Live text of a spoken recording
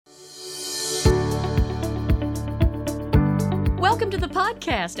Welcome to the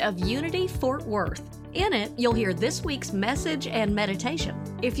podcast of Unity Fort Worth. In it, you'll hear this week's message and meditation.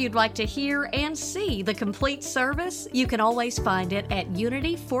 If you'd like to hear and see the complete service, you can always find it at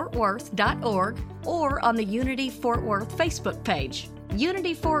unityfortworth.org or on the Unity Fort Worth Facebook page.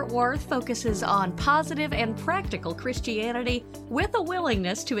 Unity Fort Worth focuses on positive and practical Christianity with a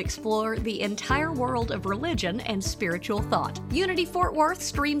willingness to explore the entire world of religion and spiritual thought. Unity Fort Worth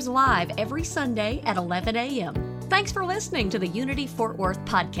streams live every Sunday at 11 a.m. Thanks for listening to the Unity Fort Worth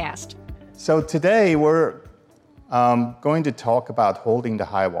podcast. So today we're going to talk about holding the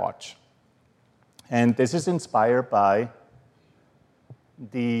high watch. And this is inspired by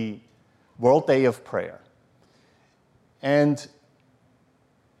the World Day of Prayer. And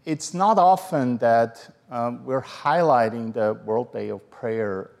it's not often that we're highlighting the World Day of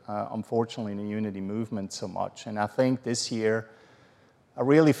Prayer, unfortunately, in the Unity movement so much. And I think this year, I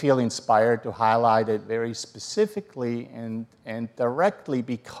really feel inspired to highlight it very specifically and directly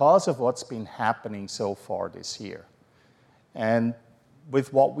because of what's been happening so far this year. And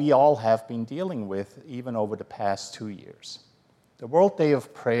with what we all have been dealing with even over the past 2 years. The World Day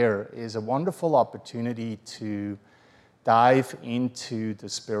of Prayer is a wonderful opportunity to dive into the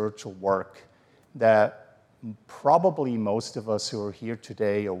spiritual work that probably most of us who are here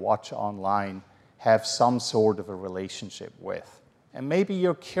today or watch online have some sort of a relationship with. And maybe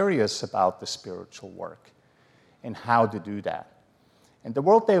you're curious about the spiritual work and how to do that. And the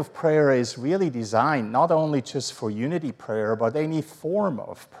World Day of Prayer is really designed not only just for unity prayer, but any form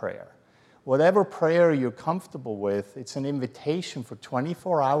of prayer. Whatever prayer you're comfortable with, it's an invitation for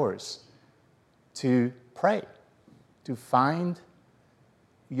 24 hours to pray, to find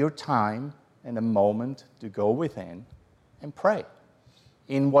your time and a moment to go within and pray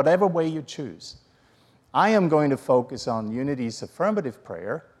in whatever way you choose. I am going to focus on Unity's affirmative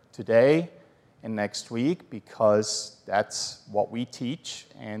prayer today and next week because that's what we teach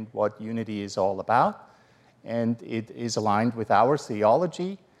and what Unity is all about. And it is aligned with our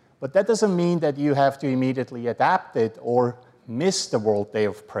theology. But that doesn't mean that you have to immediately adapt it or miss the World Day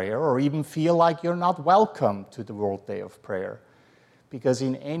of Prayer or even feel like you're not welcome to the World Day of Prayer. Because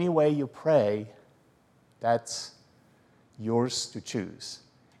in any way you pray, that's yours to choose.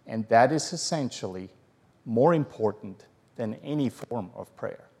 And that is essentially more important than any form of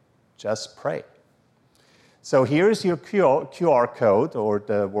prayer. Just pray. So here's your QR code or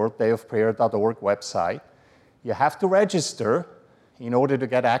the worlddayofprayer.org website. You have to register in order to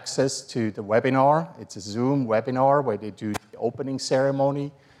get access to the webinar. It's a Zoom webinar where they do the opening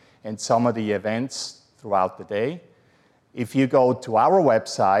ceremony and some of the events throughout the day. If you go to our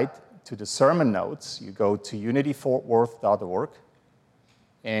website, to the sermon notes, you go to unityfortworth.org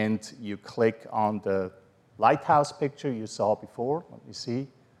and you click on the lighthouse picture you saw before. Let me see.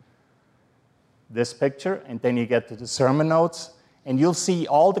 This picture, and then you get to the sermon notes, and you'll see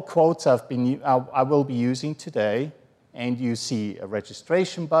all the quotes I will be using today, and you see a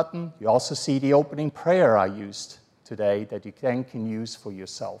registration button. You also see the opening prayer I used today that you then can use for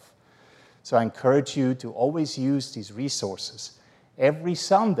yourself. So I encourage you to always use these resources. Every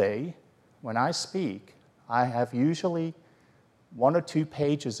Sunday, when I speak, I have usually 1 or 2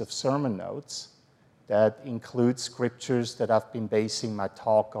 pages of sermon notes that include scriptures that I've been basing my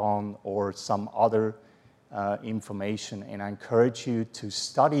talk on or some other information. And I encourage you to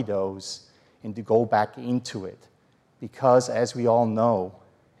study those and to go back into it. Because as we all know,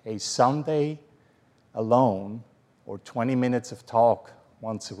 a Sunday alone or 20 minutes of talk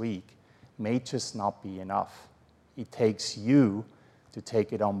once a week may just not be enough. It takes you to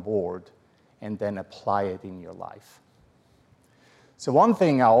take it on board and then apply it in your life. So one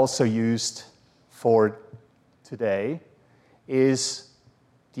thing I also used for today is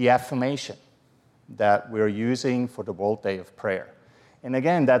the affirmation that we're using for the World Day of Prayer. And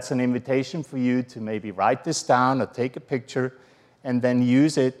again, that's an invitation for you to maybe write this down or take a picture and then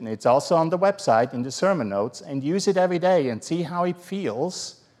use it. And it's also on the website in the sermon notes, and use it every day and see how it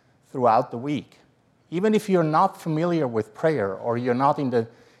feels throughout the week. Even if you're not familiar with prayer or you're not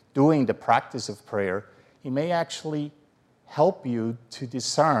doing the practice of prayer, it may actually help you to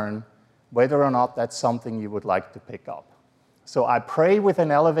discern whether or not that's something you would like to pick up. So I pray with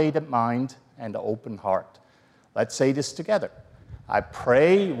an elevated mind and an open heart. Let's say this together. I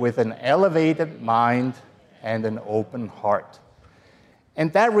pray with an elevated mind and an open heart.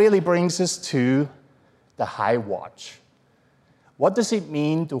 And that really brings us to the high watch. What does it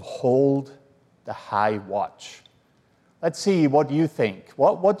mean to hold the high watch? Let's see, what do you think?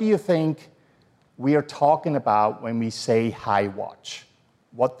 What do you think we are talking about when we say high watch?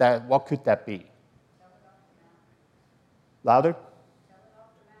 What could that be? Louder?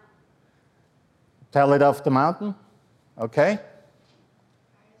 Tell it off the mountain. Okay.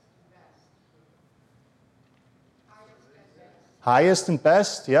 Highest and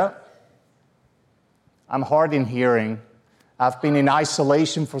best, yeah. I'm hard in hearing. I've been in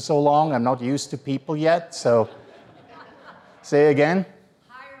isolation for so long, I'm not used to people yet, so say again.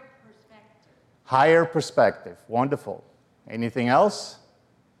 Higher perspective. Higher perspective, wonderful. Anything else?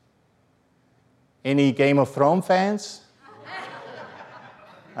 Any Game of Thrones fans?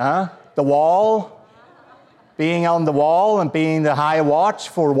 The Wall? Being on the wall and being the high watch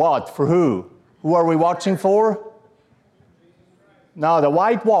for what? For who? Who are we watching for? No, the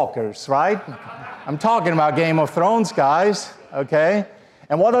White Walkers, right? I'm talking about Game of Thrones, guys, okay?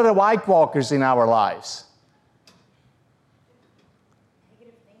 And what are the White Walkers in our lives?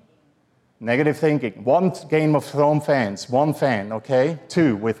 Negative thinking. One Game of Thrones fans, one fan, okay?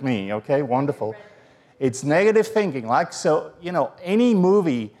 Two with me, okay? Wonderful. It's negative thinking. Like, so, any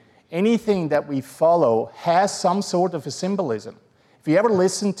movie, anything that we follow has some sort of a symbolism. If you ever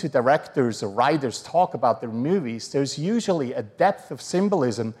listen to directors or writers talk about their movies, there's usually a depth of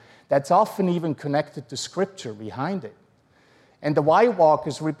symbolism that's often even connected to scripture behind it. And the White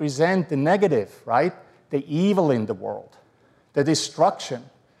Walkers represent the negative, right? The evil in the world, the destruction.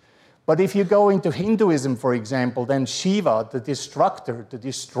 But if you go into Hinduism, for example, then Shiva, the destructor, the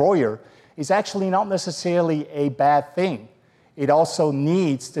destroyer, is actually not necessarily a bad thing. It also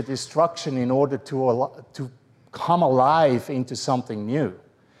needs the destruction in order to come alive into something new.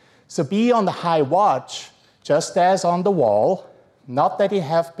 So be on the high watch, just as on the wall, not that you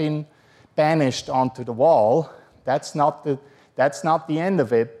have been banished onto the wall, that's not the end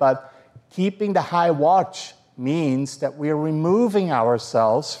of it, but keeping the high watch means that we're removing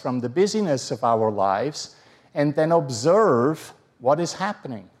ourselves from the busyness of our lives and then observe what is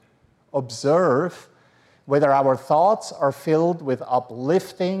happening. Observe whether our thoughts are filled with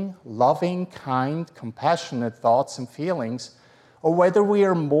uplifting, loving, kind, compassionate thoughts and feelings, or whether we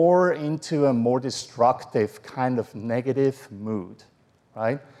are more into a more destructive kind of negative mood,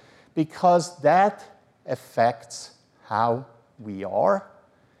 right? Because that affects how we are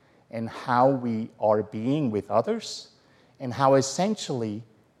and how we are being with others and how essentially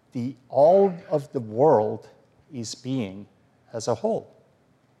all of the world is being as a whole.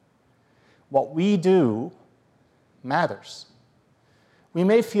 What we do matters. We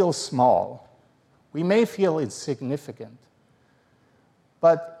may feel small, we may feel insignificant,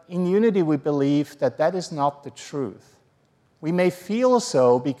 but in Unity we believe that that is not the truth. We may feel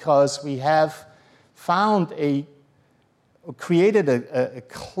so because we have created a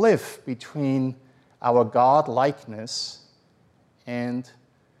cliff between our God-likeness and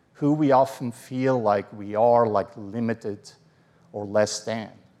who we often feel like we are, like limited or less than.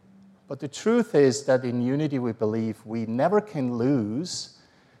 But the truth is that in Unity we believe we never can lose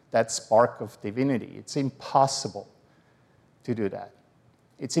that spark of divinity. It's impossible to do that.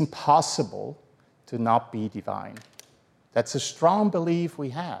 It's impossible to not be divine. That's a strong belief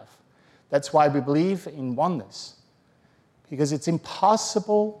we have. That's why we believe in oneness. Because it's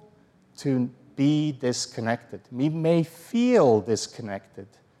impossible to be disconnected. We may feel disconnected,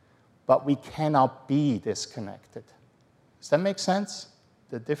 but we cannot be disconnected. Does that make sense?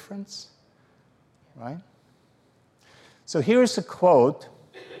 The difference, right? So here's a quote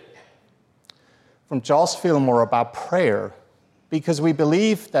from Joss Fillmore about prayer, because we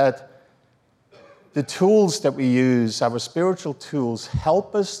believe that the tools that we use, our spiritual tools,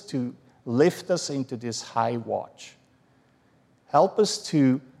 help us to lift us into this high watch, help us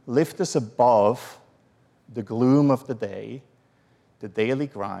to lift us above the gloom of the day, the daily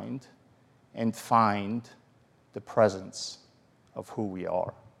grind, and find the presence of who we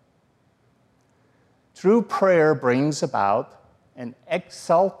are. True prayer brings about an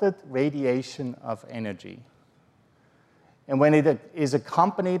exalted radiation of energy. And when it is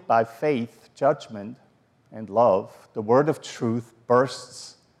accompanied by faith, judgment, and love, the word of truth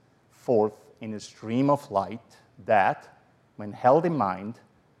bursts forth in a stream of light that, when held in mind,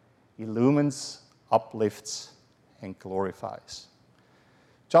 illumines, uplifts, and glorifies.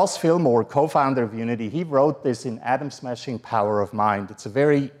 Joss Fillmore, co-founder of Unity, he wrote this in Atom Smashing Power of Mind. It's a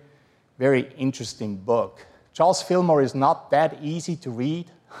very, very interesting book. Joss Fillmore is not that easy to read.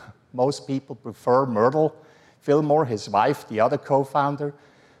 Most people prefer Myrtle Fillmore, his wife, the other co-founder.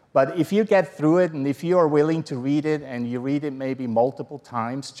 But if you get through it, and if you are willing to read it, and you read it maybe multiple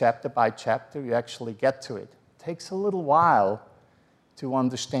times, chapter by chapter, you actually get to it. It takes a little while to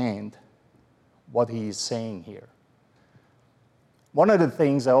understand what he is saying here. One of the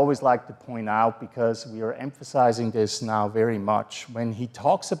things I always like to point out, because we are emphasizing this now very much, when he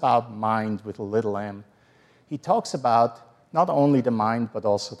talks about mind with a little m, he talks about not only the mind, but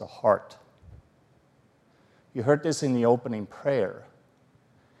also the heart. You heard this in the opening prayer.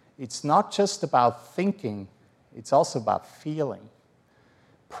 It's not just about thinking, it's also about feeling.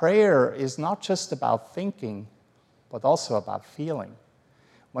 Prayer is not just about thinking, but also about feeling.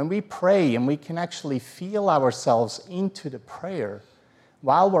 When we pray and we can actually feel ourselves into the prayer,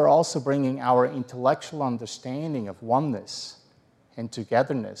 while we're also bringing our intellectual understanding of oneness and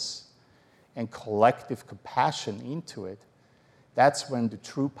togetherness and collective compassion into it, that's when the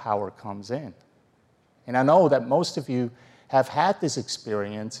true power comes in. And I know that most of you have had these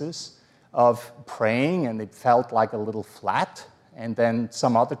experiences of praying and it felt like a little flat, and then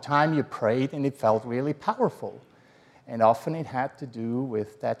some other time you prayed and it felt really powerful. And often it had to do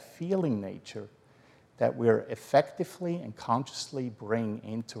with that feeling nature that we're effectively and consciously bring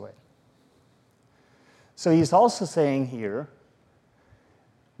into it. So he's also saying here,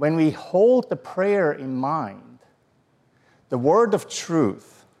 when we hold the prayer in mind, the word of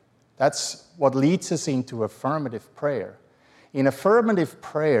truth, that's what leads us into affirmative prayer. In affirmative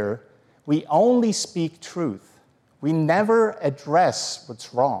prayer, we only speak truth. We never address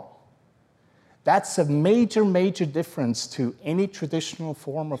what's wrong. That's a major, major difference to any traditional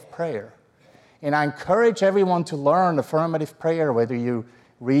form of prayer. And I encourage everyone to learn affirmative prayer, whether you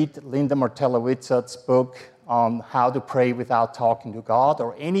read Linda Martella-Witzat's book on how to pray without talking to God,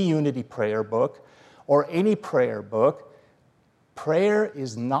 or any unity prayer book, or any prayer book. Prayer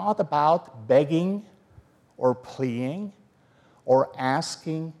is not about begging or pleading or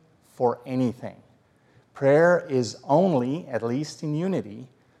asking for anything. Prayer is only, at least in unity,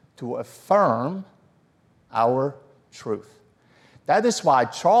 to affirm our truth. That is why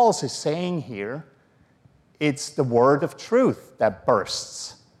Charles is saying here, it's the word of truth that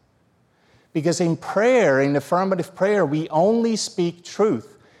bursts. Because in prayer, in affirmative prayer, we only speak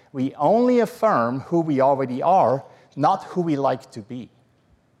truth. We only affirm who we already are, not who we like to be.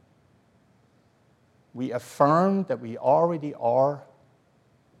 We affirm that we already are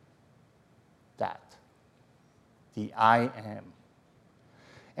that, the I am.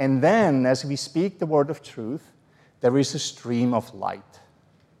 And then, as we speak the word of truth, there is a stream of light.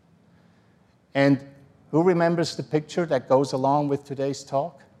 And who remembers the picture that goes along with today's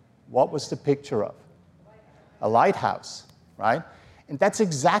talk? What was the picture of? A lighthouse, right? And that's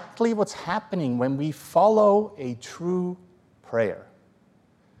exactly what's happening when we follow a true prayer.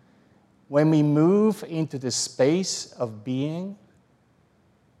 When we move into the space of being,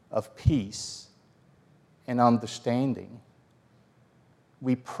 of peace, and understanding,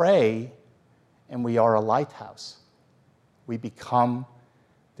 we pray and we are a lighthouse. We become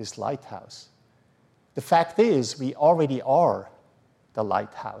this lighthouse. The fact is, we already are the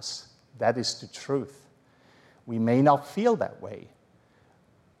lighthouse. That is the truth. We may not feel that way.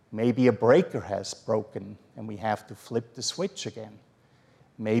 Maybe a breaker has broken and we have to flip the switch again.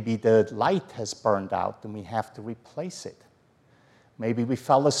 Maybe the light has burned out and we have to replace it. Maybe we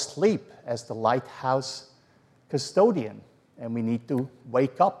fell asleep as the lighthouse custodian and we need to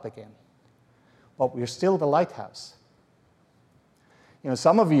wake up again. But we're still the lighthouse. You know,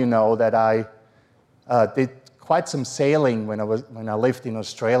 some of you know that I did quite some sailing when I lived in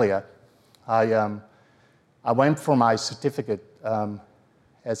Australia. I went for my certificate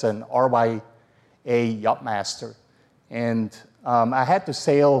as an RYA yachtmaster, and I had to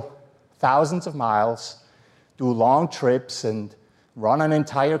sail thousands of miles, do long trips, and run an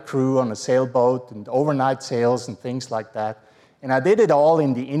entire crew on a sailboat and overnight sails and things like that. And I did it all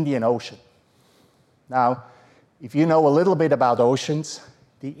in the Indian Ocean. Now, if you know a little bit about oceans,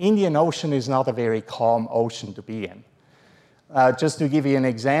 the Indian Ocean is not a very calm ocean to be in. Just to give you an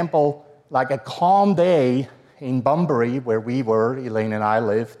example, like a calm day in Bunbury, where we were, Elaine and I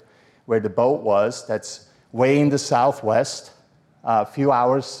lived, where the boat was, that's way in the southwest, a few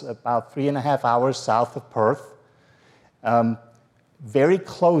hours, about 3.5 hours south of Perth, very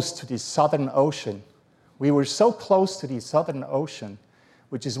close to the Southern Ocean. We were so close to the Southern Ocean,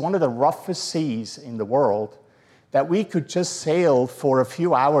 which is one of the roughest seas in the world, that we could just sail for a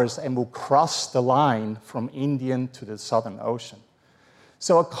few hours and we'll cross the line from Indian to the Southern Ocean.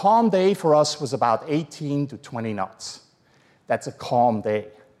 So a calm day for us was about 18 to 20 knots. That's a calm day.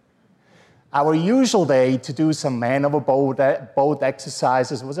 Our usual day to do some man of a boat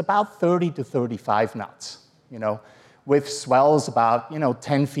exercises was about 30 to 35 knots, with swells about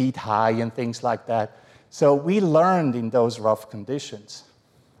 10 feet high and things like that. So we learned in those rough conditions.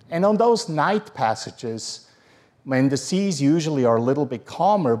 And on those night passages, when the seas usually are a little bit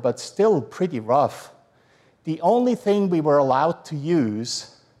calmer but still pretty rough, the only thing we were allowed to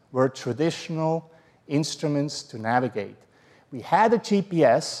use were traditional instruments to navigate. We had a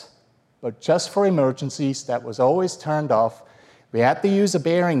GPS, but just for emergencies, that was always turned off. We had to use a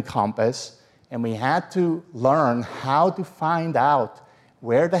bearing compass, and we had to learn how to find out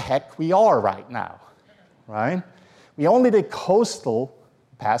where the heck we are right now, right? We only did coastal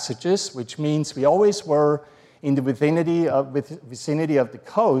passages, which means we always were in the vicinity of the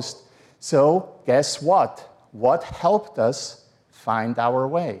coast. So guess what? What helped us find our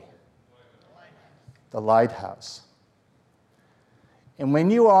way? The lighthouse. And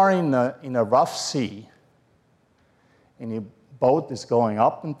when you are in a rough sea, and your boat is going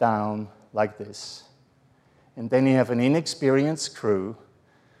up and down like this, and then you have an inexperienced crew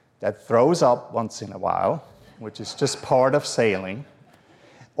that throws up once in a while, which is just part of sailing,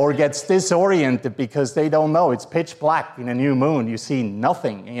 or gets disoriented because they don't know. It's pitch black in a new moon. You see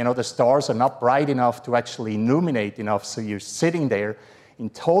nothing. You know, the stars are not bright enough to actually illuminate enough, so you're sitting there in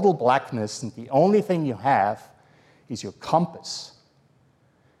total blackness, and the only thing you have is your compass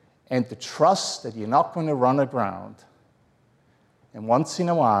and the trust that you're not going to run aground. And once in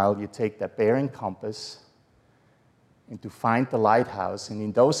a while, you take that bearing compass and to find the lighthouse. And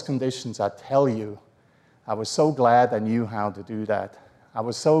in those conditions, I tell you, I was so glad I knew how to do that. I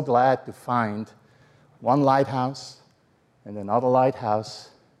was so glad to find one lighthouse and another lighthouse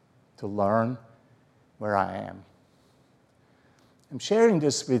to learn where I am. I'm sharing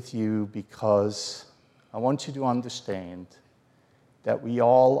this with you because I want you to understand that we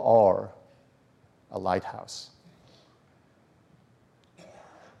all are a lighthouse.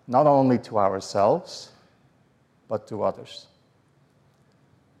 Not only to ourselves, but to others.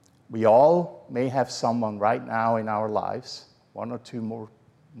 We all may have someone right now in our lives, one or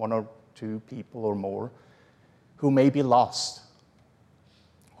two people or more, who may be lost,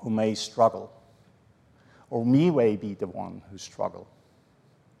 who may struggle, or me may be the one who struggles.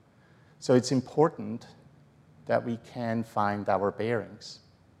 So it's important that we can find our bearings.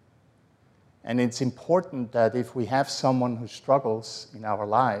 And it's important that if we have someone who struggles in our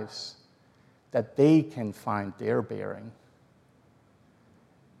lives, that they can find their bearing.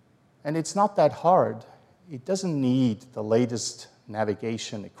 And it's not that hard. It doesn't need the latest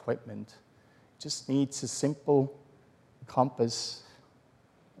navigation equipment. It just needs a simple compass,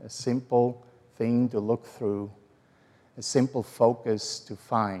 a simple thing to look through, a simple focus to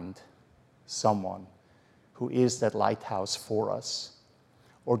find someone who is that lighthouse for us,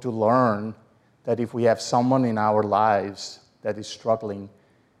 or to learn that if we have someone in our lives that is struggling,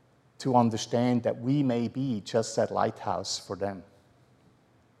 to understand that we may be just that lighthouse for them.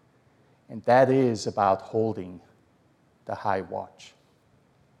 And that is about holding the high watch.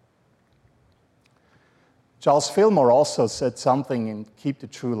 Charles Fillmore also said something in Keep the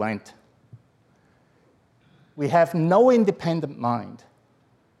True Lent. We have no independent mind.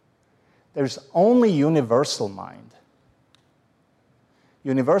 There's only universal mind.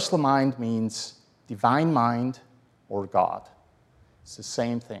 Universal mind means divine mind or God. It's the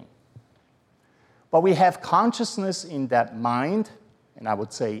same thing. But we have consciousness in that mind, and I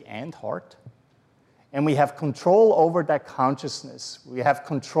would say and heart, and we have control over that consciousness. We have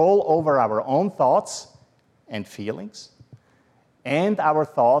control over our own thoughts and feelings, and our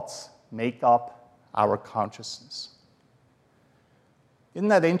thoughts make up our consciousness. Isn't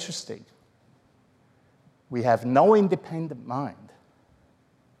that interesting? We have no independent mind.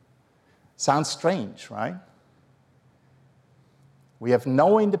 Sounds strange, right? We have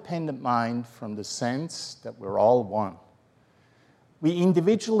no independent mind from the sense that we're all one. We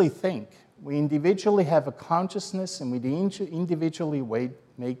individually think. We individually have a consciousness, and we individually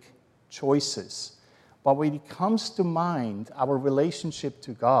make choices. But when it comes to mind, our relationship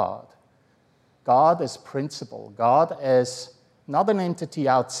to God, God as principle, God as not an entity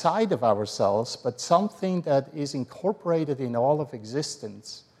outside of ourselves, but something that is incorporated in all of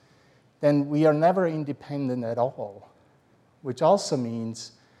existence, then we are never independent at all, which also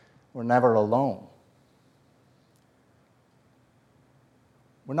means we're never alone.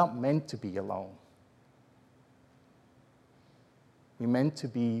 We're not meant to be alone. We're meant to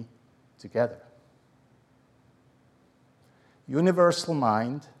be together. Universal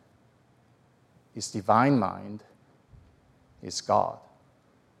mind is divine mind, is God.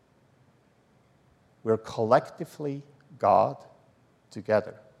 We're collectively God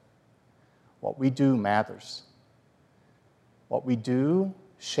together. What we do matters. What we do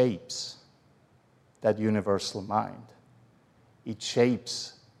shapes that universal mind. It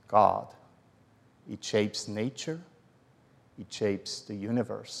shapes God. It shapes nature. It shapes the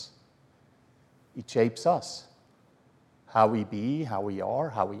universe. It shapes us. How we be, how we are,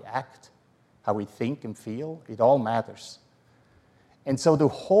 how we act, how we think and feel, it all matters. And so to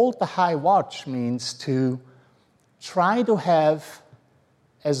hold the high watch means to try to have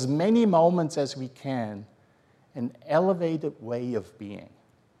as many moments as we can an elevated way of being.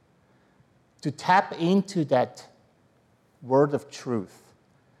 To tap into that word of truth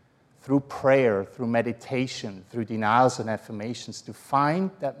through prayer, through meditation, through denials and affirmations, to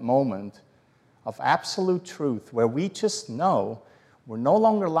find that moment of absolute truth where we just know we're no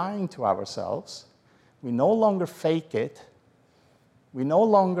longer lying to ourselves, we no longer fake it, we no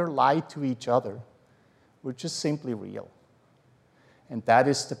longer lie to each other, we're just simply real. And that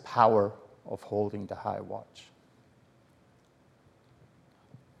is the power of holding the high watch.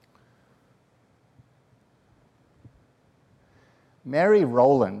 Mary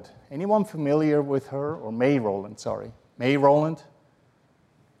Rowland, anyone familiar with her? Or May Rowland, sorry. May Rowland?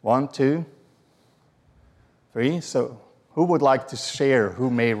 1, 2, 3. So who would like to share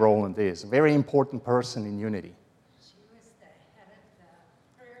who May Rowland is? A very important person in Unity. She was the head of the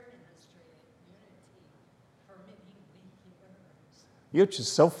prayer ministry at Unity for many years. You're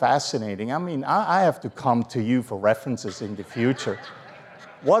just so fascinating. I mean, I have to come to you for references in the future.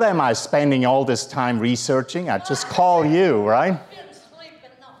 What am I spending all this time researching? I just call you, right? I've been sleeping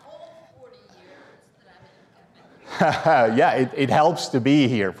the whole 40 years that I've been coming. Yeah, it helps to be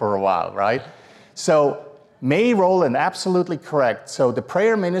here for a while, right? So May Rowland, absolutely correct. So the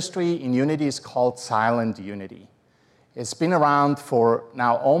prayer ministry in Unity is called Silent Unity. It's been around for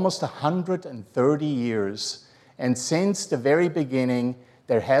now almost 130 years. And since the very beginning,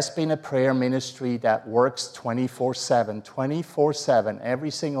 there has been a prayer ministry that works 24/7. 24/7,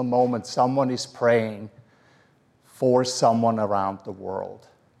 every single moment, someone is praying for someone around the world.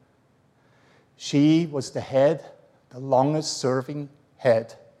 She was the head, the longest serving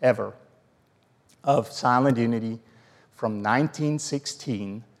head ever of Silent Unity from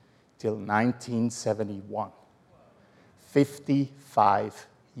 1916 till 1971. 55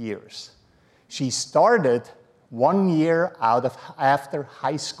 years. She started 1 year after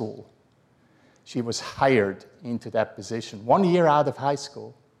high school. She was hired into that position 1 year out of high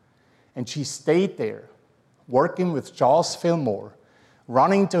school. And she stayed there, working with Charles Fillmore,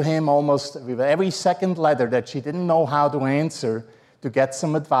 running to him almost with every second letter that she didn't know how to answer to get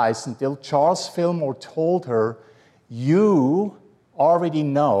some advice, until Charles Fillmore told her, you already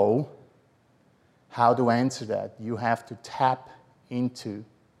know how to answer that. You have to tap into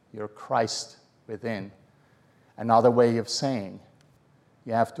your Christ within. Another way of saying,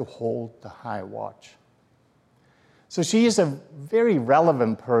 you have to hold the high watch. So she is a very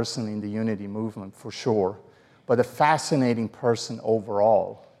relevant person in the Unity movement, for sure, but a fascinating person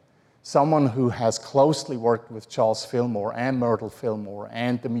overall. Someone who has closely worked with Charles Fillmore and Myrtle Fillmore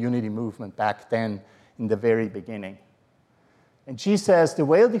and the Unity movement back then in the very beginning. And she says, the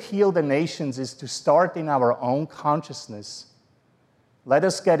way to heal the nations is to start in our own consciousness. Let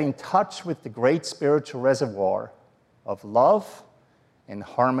us get in touch with the great spiritual reservoir of love and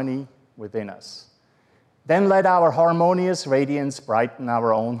harmony within us. Then let our harmonious radiance brighten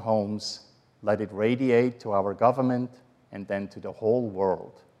our own homes. Let it radiate to our government and then to the whole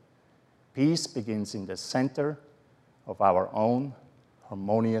world. Peace begins in the center of our own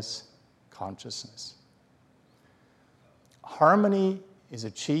harmonious consciousness. Harmony is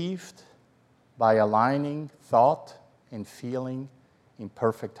achieved by aligning thought and feeling in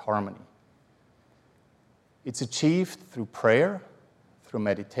perfect harmony. It's achieved through prayer, through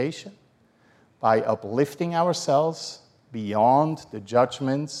meditation, by uplifting ourselves beyond the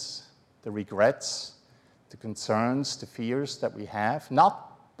judgments, the regrets, the concerns, the fears that we have, not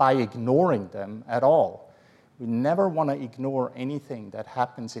by ignoring them at all. We never want to ignore anything that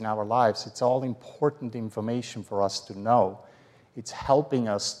happens in our lives. It's all important information for us to know. It's helping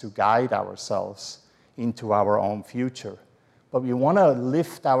us to guide ourselves into our own future. But we want to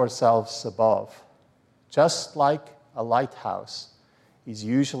lift ourselves above, just like a lighthouse is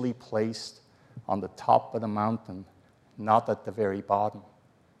usually placed on the top of the mountain, not at the very bottom.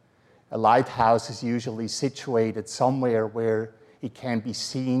 A lighthouse is usually situated somewhere where it can be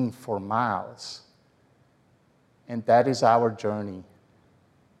seen for miles. And that is our journey.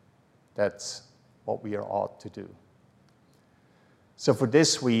 That's what we are ought to do. So for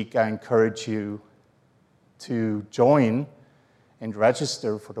this week, I encourage you to join and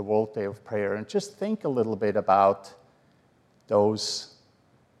register for the World Day of Prayer, and just think a little bit about those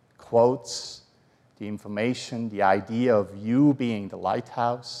quotes, the information, the idea of you being the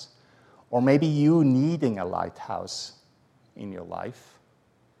lighthouse, or maybe you needing a lighthouse in your life.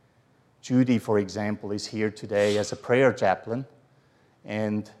 Judy, for example, is here today as a prayer chaplain,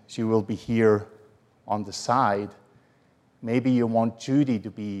 and she will be here on the side. Maybe you want Judy to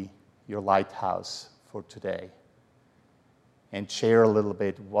be your lighthouse for today and share a little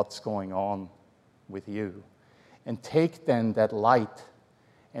bit what's going on with you. And take then that light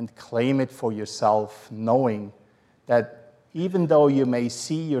and claim it for yourself, knowing that even though you may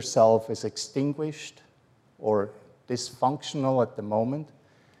see yourself as extinguished or dysfunctional at the moment,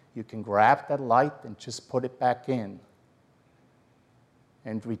 you can grab that light and just put it back in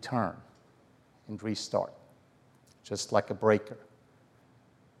and return and restart, just like a breaker.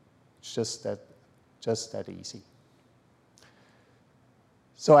 It's just that easy.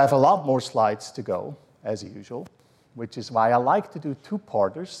 So I have a lot more slides to go, as usual, which is why I like to do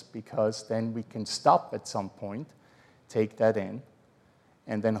two-parters, because then we can stop at some point, take that in,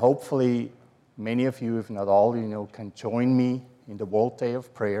 and then hopefully many of you, if not all, can join me in the World Day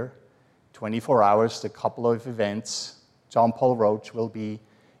of Prayer, 24 hours, a couple of events. John Paul Roach will be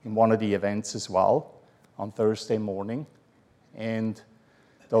in one of the events as well on Thursday morning. And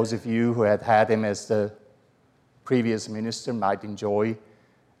those of you who had him as the previous minister might enjoy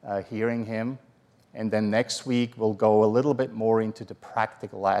hearing him. And then next week, we'll go a little bit more into the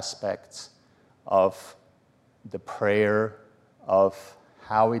practical aspects of the prayer, of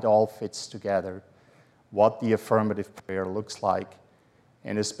how it all fits together, what the affirmative prayer looks like,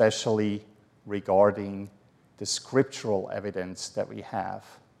 and especially regarding the scriptural evidence that we have,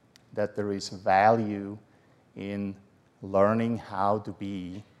 that there is value in learning how to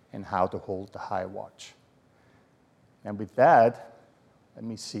be and how to hold the high watch. And with that, let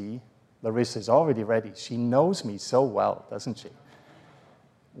me see. Larissa is already ready. She knows me so well, doesn't she?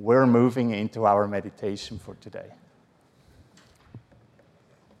 We're moving into our meditation for today.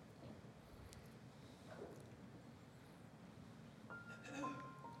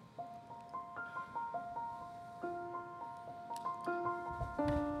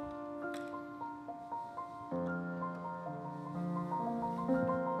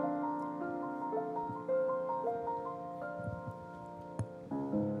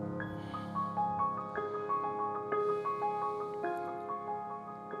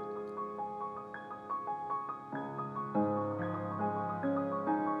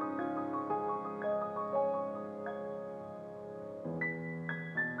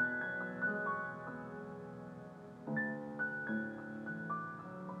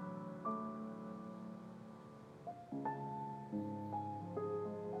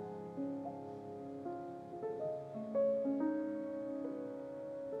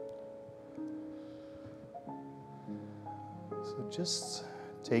 So just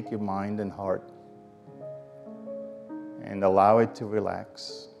take your mind and heart and allow it to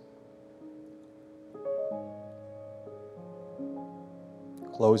relax.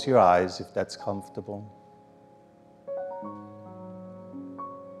 Close your eyes if that's comfortable.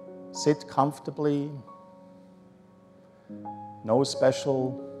 Sit comfortably. No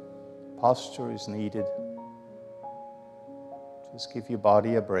special posture is needed. Just give your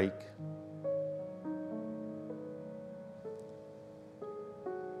body a break.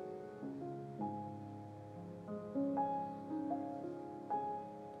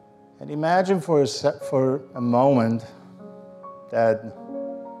 And imagine for a moment that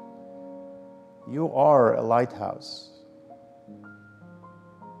you are a lighthouse.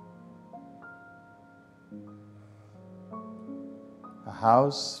 A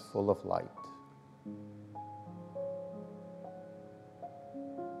house full of light.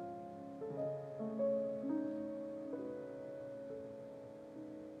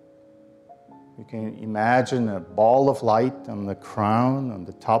 You can imagine a ball of light on the crown, on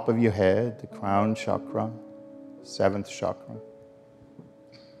the top of your head, the crown chakra, seventh chakra.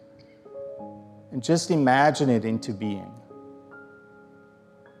 And just imagine it into being.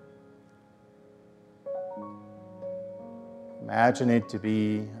 Imagine it to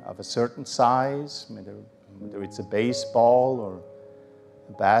be of a certain size, whether it's a baseball or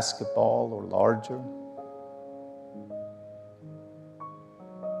a basketball or larger.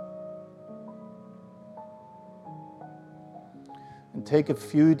 And take a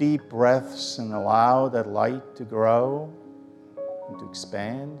few deep breaths and allow that light to grow and to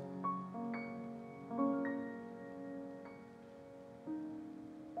expand.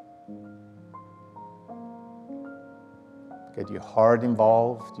 Get your heart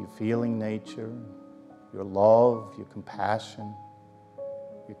involved, your feeling nature, your love, your compassion,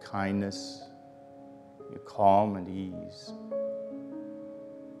 your kindness, your calm and ease.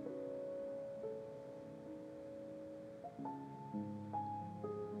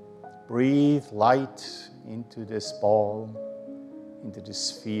 Breathe light into this ball, into this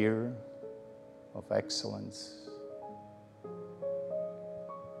sphere of excellence.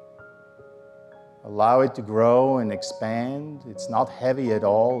 Allow it to grow and expand. It's not heavy at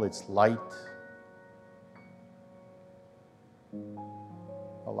all, it's light.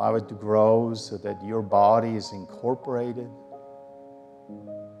 Allow it to grow so that your body is incorporated.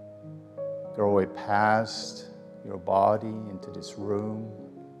 Grow it past your body into this room.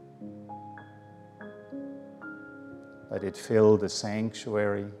 Let it fill the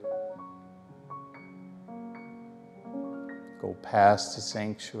sanctuary. Go past the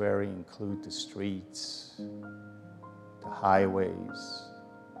sanctuary, include the streets, the highways,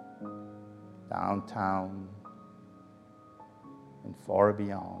 downtown, and far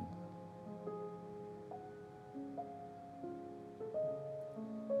beyond.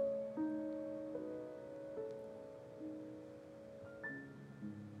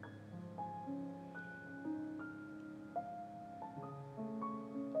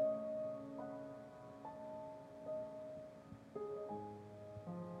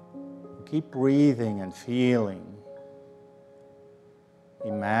 Keep breathing and feeling,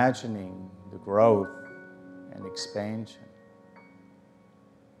 imagining the growth and expansion.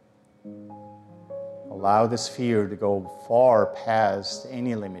 Allow the sphere to go far past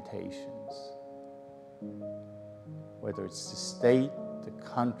any limitations, whether it's the state, the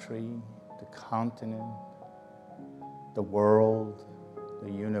country, the continent, the world,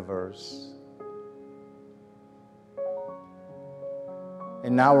 the universe.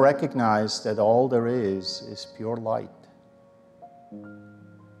 And now recognize that all there is pure light.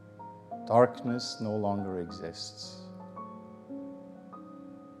 Darkness no longer exists.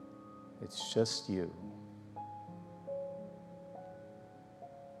 It's just you.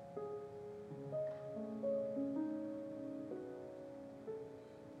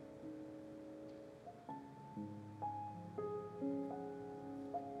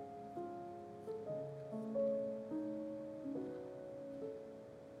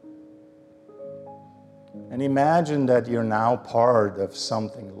 And imagine that you're now part of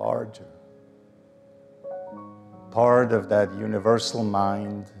something larger, part of that universal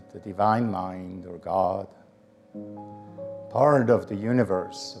mind, the divine mind or God, part of the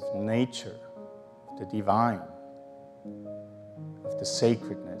universe, of nature, of the divine, of the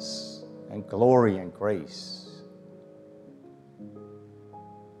sacredness and glory and grace.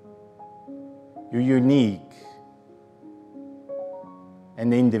 You're unique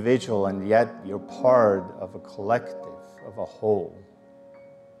and individual, and yet you're part of a collective, of a whole.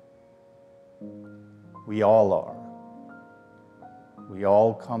 We all are. We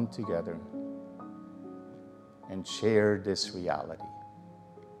all come together and share this reality.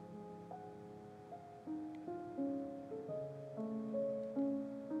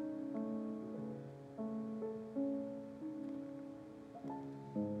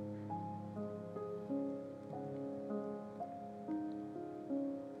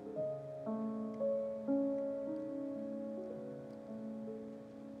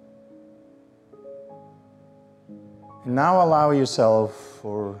 And now allow yourself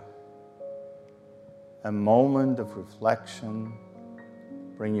for a moment of reflection.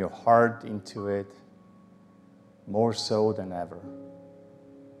 Bring your heart into it more so than ever.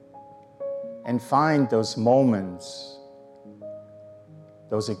 And find those moments,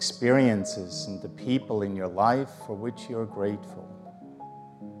 those experiences, and the people in your life for which you're grateful.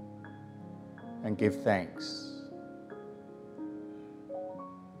 And give thanks.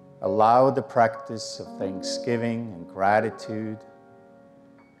 Allow the practice of thanksgiving and gratitude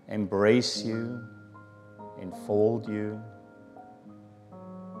embrace you, enfold you.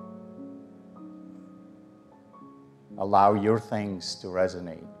 Allow your thanks to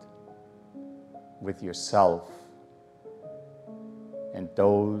resonate with yourself and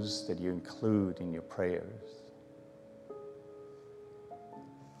those that you include in your prayers.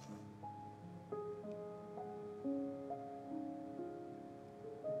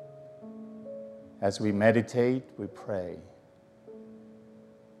 As we meditate, we pray.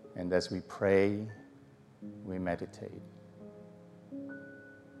 And as we pray, we meditate.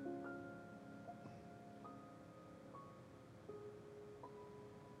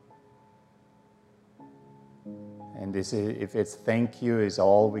 And if it's thank you is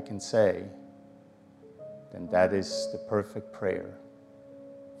all we can say, then that is the perfect prayer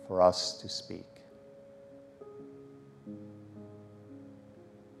for us to speak.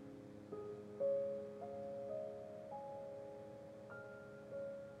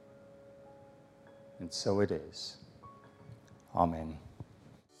 And so it is. Amen.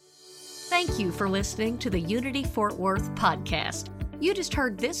 Thank you for listening to the Unity Fort Worth podcast. You just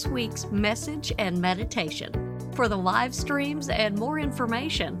heard this week's message and meditation. For the live streams and more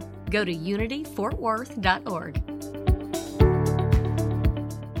information, go to unityfortworth.org.